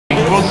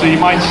so you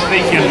might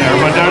sneak in there.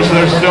 But there's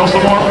still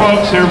some more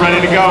folks here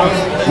ready to go.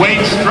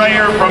 Wade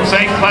Strayer from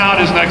St. Cloud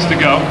is next to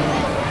go.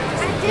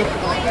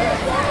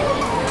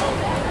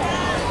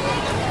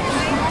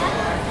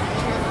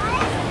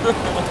 Look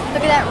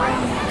at that room.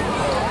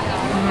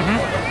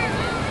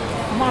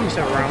 Mom's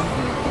around.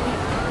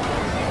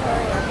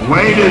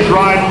 Wade is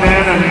riding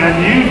in, and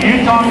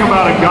you talk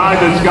about a guy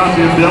that's got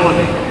the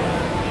ability.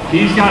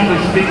 He's got the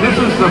speed. This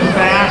is the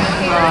fast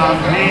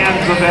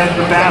hands event,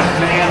 the fast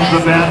hands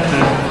event.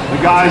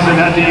 The guys that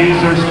had to use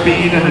their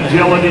speed and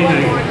agility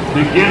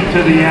to get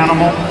to the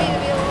animal.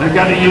 They've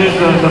got to use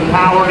the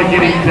power to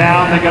get him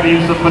down. They've got to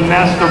use the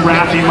finesse to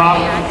wrap him up.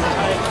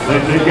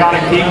 They've got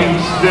to keep him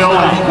still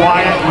and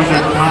quiet when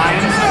they're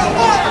tying.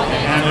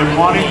 And they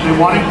want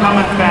him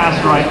coming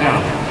fast right now.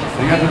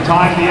 They got to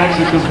time the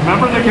exit, because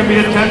remember there can be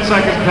a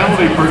 10-second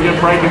penalty for you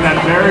breaking that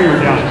barrier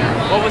down here.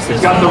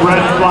 It's got the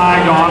red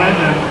flag on it,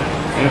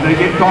 and if they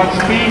get caught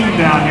speeding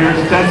down here,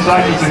 it's 10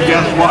 seconds, and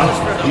guess what?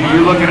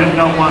 You're looking at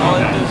no money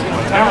then.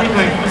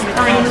 Everything,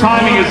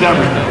 timing is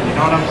everything, you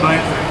know what I'm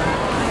saying?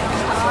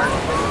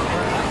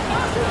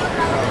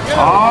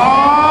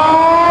 Alrighty!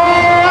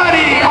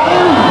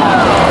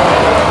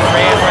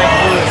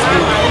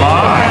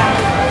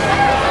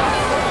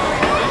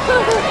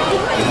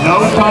 No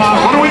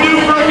time. What do we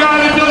do for a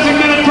guy that doesn't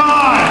get a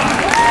time?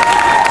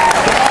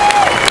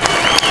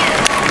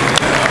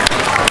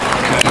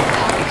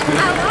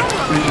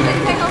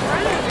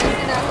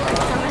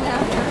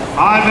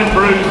 Ivan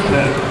Bruce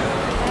said,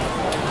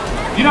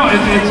 you know,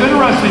 it's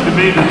interesting to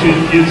me that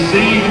you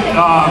see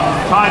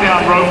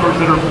tie-down ropers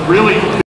that are really